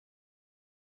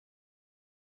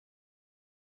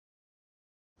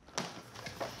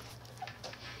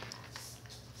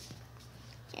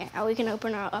And now we can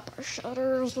open up our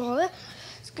shutters and all that.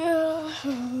 Let's go.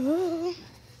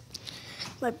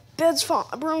 My bed's fine,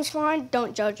 my room's fine,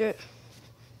 don't judge it.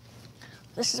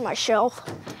 This is my shelf.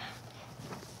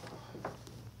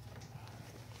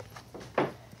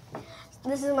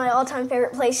 This is my all-time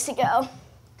favorite place to go.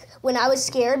 When I was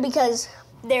scared because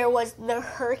there was the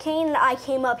hurricane, I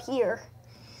came up here,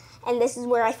 and this is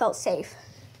where I felt safe.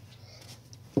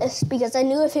 It's because I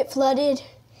knew if it flooded,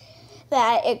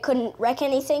 that it couldn't wreck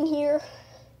anything here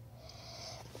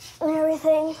and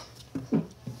everything.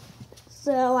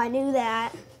 So I knew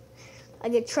that I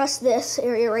could trust this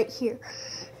area right here.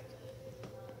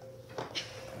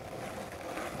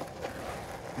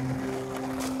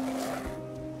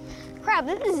 Crap,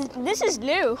 this is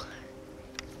new.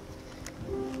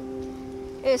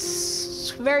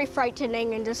 It's very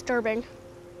frightening and disturbing.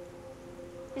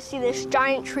 You see this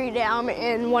giant tree down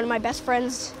in one of my best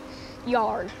friend's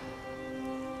yard.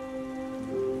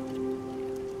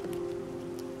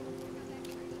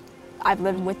 I've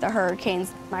lived with the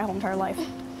hurricanes my whole entire life.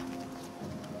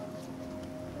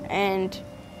 And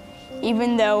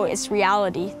even though it's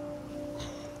reality,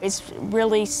 it's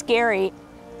really scary.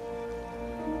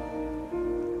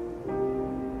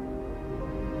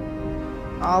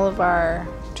 All of our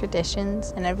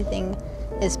traditions and everything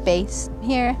is based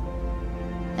here.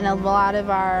 And a lot of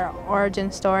our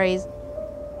origin stories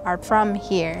are from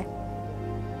here.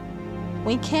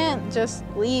 We can't just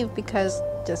leave because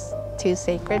it's just too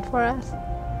sacred for us.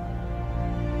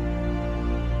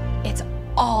 It's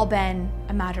all been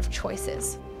a matter of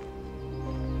choices.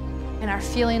 And our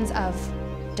feelings of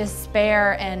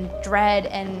despair and dread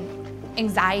and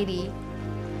anxiety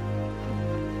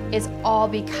is all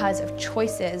because of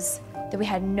choices that we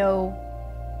had no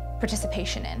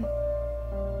participation in.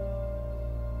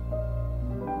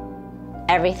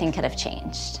 Everything could have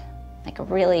changed, like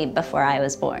really before I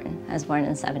was born. I was born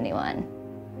in '71.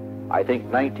 I think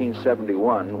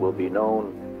 1971 will be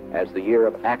known as the year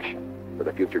of action for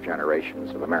the future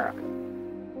generations of America.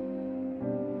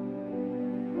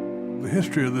 The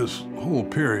history of this whole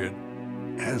period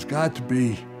has got to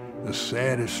be the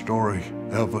saddest story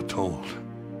ever told.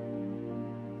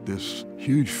 This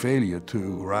huge failure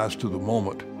to rise to the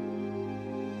moment.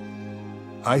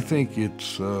 I think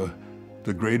it's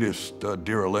the greatest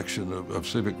dereliction of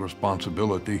civic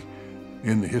responsibility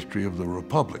in the history of the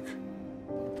Republic.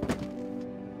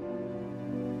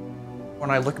 When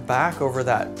I look back over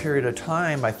that period of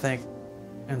time, I think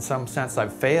in some sense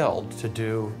I've failed to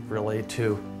do really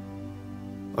to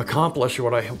accomplish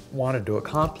what I wanted to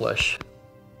accomplish.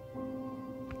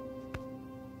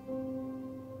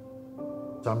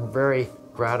 So I'm very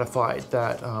gratified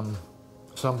that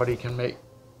somebody can make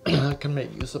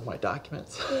use of my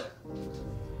documents.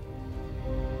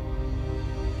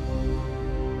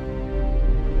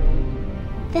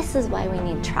 This is why we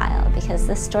need trial, because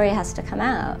this story has to come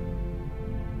out.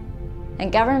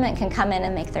 And government can come in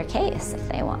and make their case if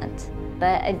they want,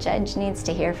 but a judge needs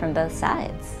to hear from both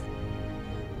sides.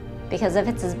 Because if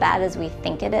it's as bad as we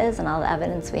think it is and all the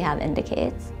evidence we have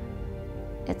indicates,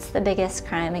 it's the biggest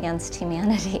crime against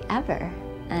humanity ever,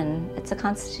 and it's a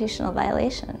constitutional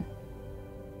violation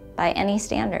by any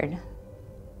standard.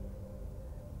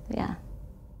 Yeah.